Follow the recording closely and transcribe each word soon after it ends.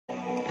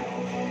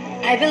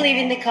I believe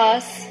in the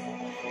cause.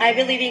 I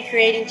believe in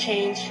creating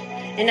change.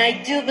 And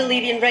I do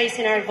believe in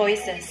raising our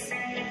voices.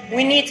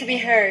 We need to be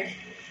heard.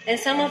 And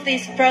some of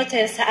these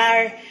protests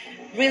are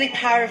really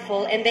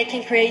powerful and they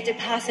can create a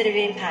positive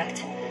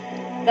impact.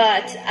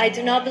 But I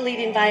do not believe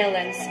in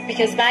violence,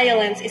 because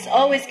violence is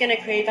always going to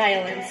create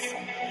violence.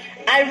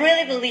 I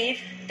really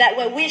believe that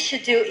what we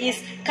should do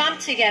is come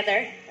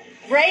together,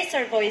 raise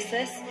our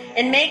voices,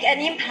 and make an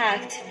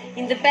impact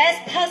in the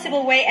best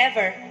possible way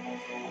ever.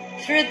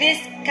 Through this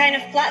kind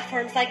of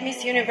platforms like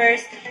Miss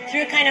Universe,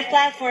 through kind of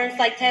platforms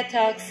like TED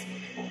Talks.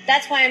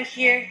 That's why I'm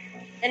here,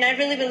 and I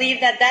really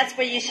believe that that's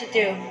what you should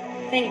do.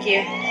 Thank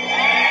you.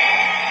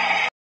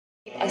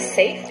 Keep us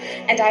safe,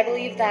 and I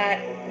believe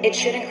that it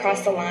shouldn't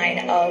cross the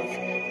line of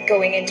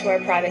going into our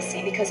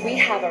privacy, because we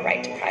have a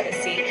right to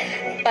privacy.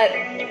 But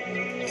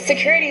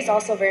security is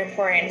also very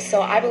important.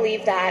 So I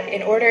believe that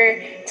in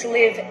order to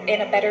live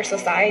in a better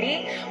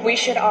society, we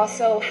should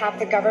also have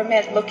the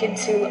government look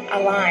into a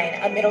line,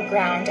 a middle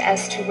ground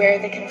as to where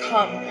they can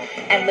come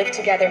and live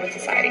together with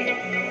society.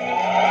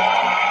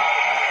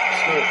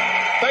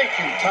 Thank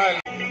you, Tyler.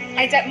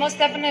 I most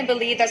definitely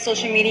believe that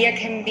social media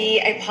can be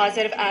a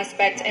positive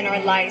aspect in our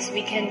lives.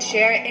 We can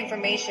share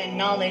information,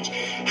 knowledge.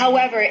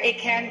 However, it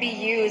can be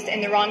used in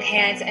the wrong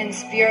hands and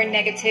spew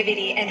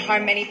negativity and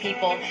harm many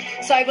people.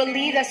 So I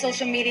believe that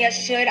social media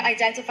should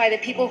identify the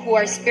people who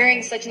are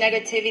spewing such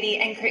negativity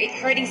and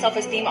hurting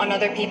self-esteem on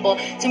other people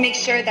to make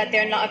sure that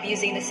they're not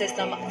abusing the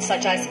system,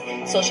 such as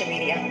social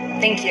media.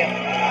 Thank you.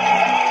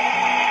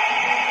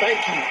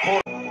 Thank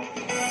you.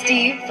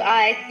 Steve,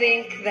 I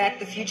think that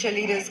the future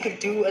leaders could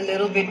do a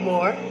little bit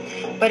more.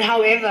 But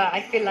however,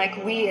 I feel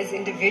like we as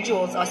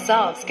individuals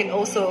ourselves can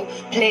also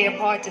play a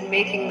part in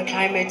making the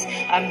climate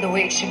the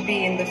way it should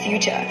be in the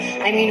future.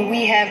 I mean,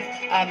 we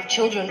have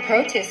children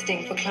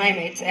protesting for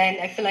climate, and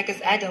I feel like as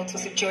adults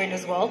we should join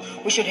as well.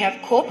 We should have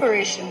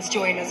corporations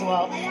join as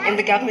well, and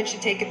the government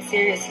should take it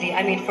seriously.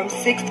 I mean, from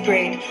 6th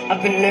grade,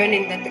 I've been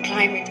learning that the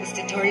climate is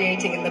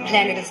deteriorating and the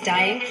planet is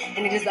dying,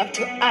 and it is up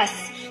to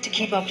us to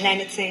keep our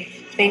planet safe.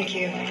 Thank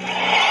you.